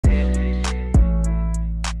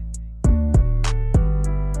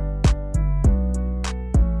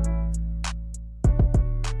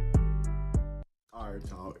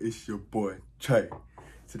y'all? It's your boy Trey.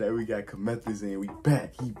 Today we got Comethazine. We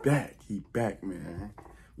back. He back, man.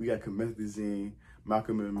 We got Comethazine,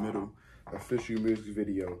 Malcolm in the Middle, official music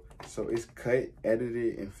video. So it's cut,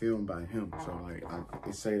 edited, and filmed by him. So like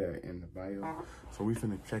it say that in the bio. So we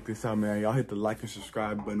finna check this out, man. Y'all hit the like and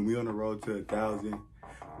subscribe button. We on the road to 1,000,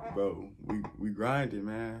 bro. We grinding,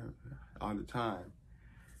 man, all the time.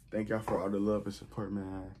 Thank y'all for all the love and support,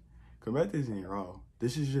 man. Comethazine raw.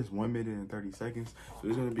 This is just 1 minute and 30 seconds, so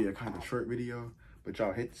it's gonna be a kind of short video. But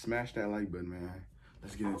y'all smash that like button, man.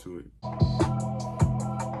 Let's get into it.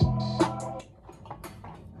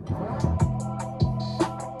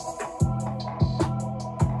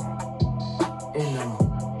 In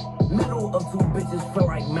the middle of two bitches feel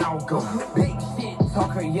like Malcolm. Big shit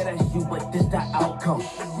talker, yeah, that's you, but this the outcome.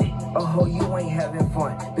 Oh, you ain't having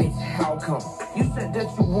fun, bitch, how come? You said that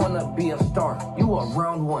you wanna be a star, you a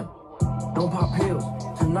round one. Don't pop pills,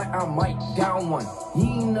 tonight I might down one. You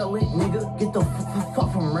ain't a lit nigga, get the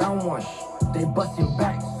fuck from round one. They busting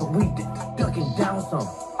back, so we ducking down some.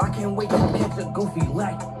 I can't wait to catch a goofy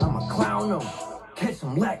lack, I'ma clown them. Catch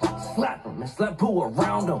some lack, slap them, and slap poo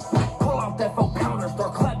around them. Pull out that 4-pounder,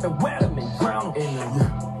 start clapping, wet them and drown them. In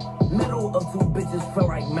the middle of two bitches feel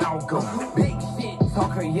like Malcolm. Big shit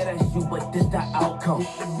talker, yeah, that's you, but this the outcome.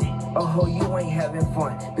 Oh, you ain't having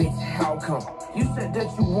fun, bitch, how come? You said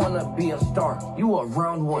that you wanna be a star, you a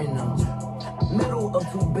round one. In the middle of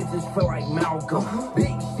two bitches feel like Malcolm.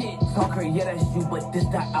 Big shit talker, yeah, that's you, but this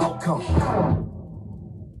the outcome.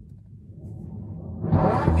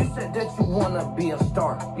 You said that you wanna be a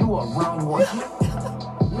star, you a round one.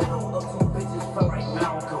 Middle of two bitches feel like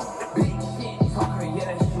Malcolm. Big shit talker, yeah,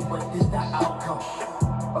 that's you, but this the outcome.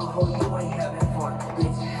 Oh, you ain't having fun,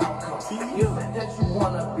 bitch, how come? You said that you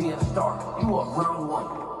wanna be a star, you a round one.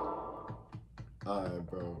 Alright,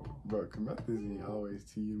 bro. Bro, Comethazine always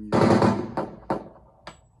teeing me up.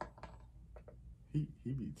 He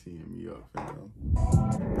be teeing me up, fam.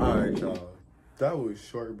 Alright, y'all. That was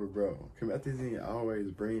short, but bro, Comethazine always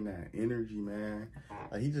bring that energy, man.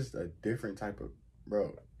 Like, he just a different type of,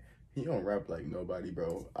 bro. He don't rap like nobody,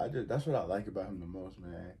 bro. That's what I like about him the most,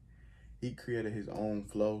 man. He created his own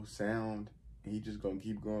flow, sound, and he just gonna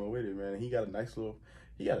keep going with it, man. He got a nice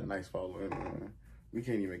following, man. We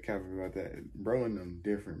can't even cap about that. Bro and them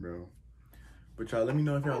different, bro. But y'all, let me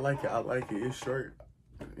know if y'all like it. I like it. It's short.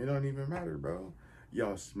 It don't even matter, bro.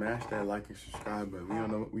 Y'all smash that like and subscribe button.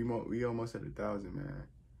 We almost at 1,000, man.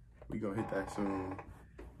 We gonna hit that soon.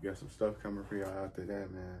 We got some stuff coming for y'all after that,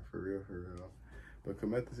 man. For real, for real. But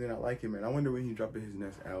Comethazine, I like it, man. I wonder when he dropping his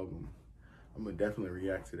next album. I'm gonna definitely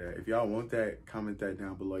react to that. If y'all want that, comment that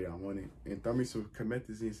down below. Y'all want it, and throw me some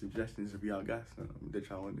Comethazine suggestions if y'all got some that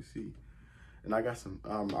y'all want to see. And I got some.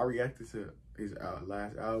 I reacted to his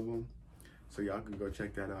last album, so y'all can go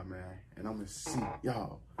check that out, man. And I'm gonna see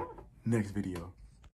y'all next video.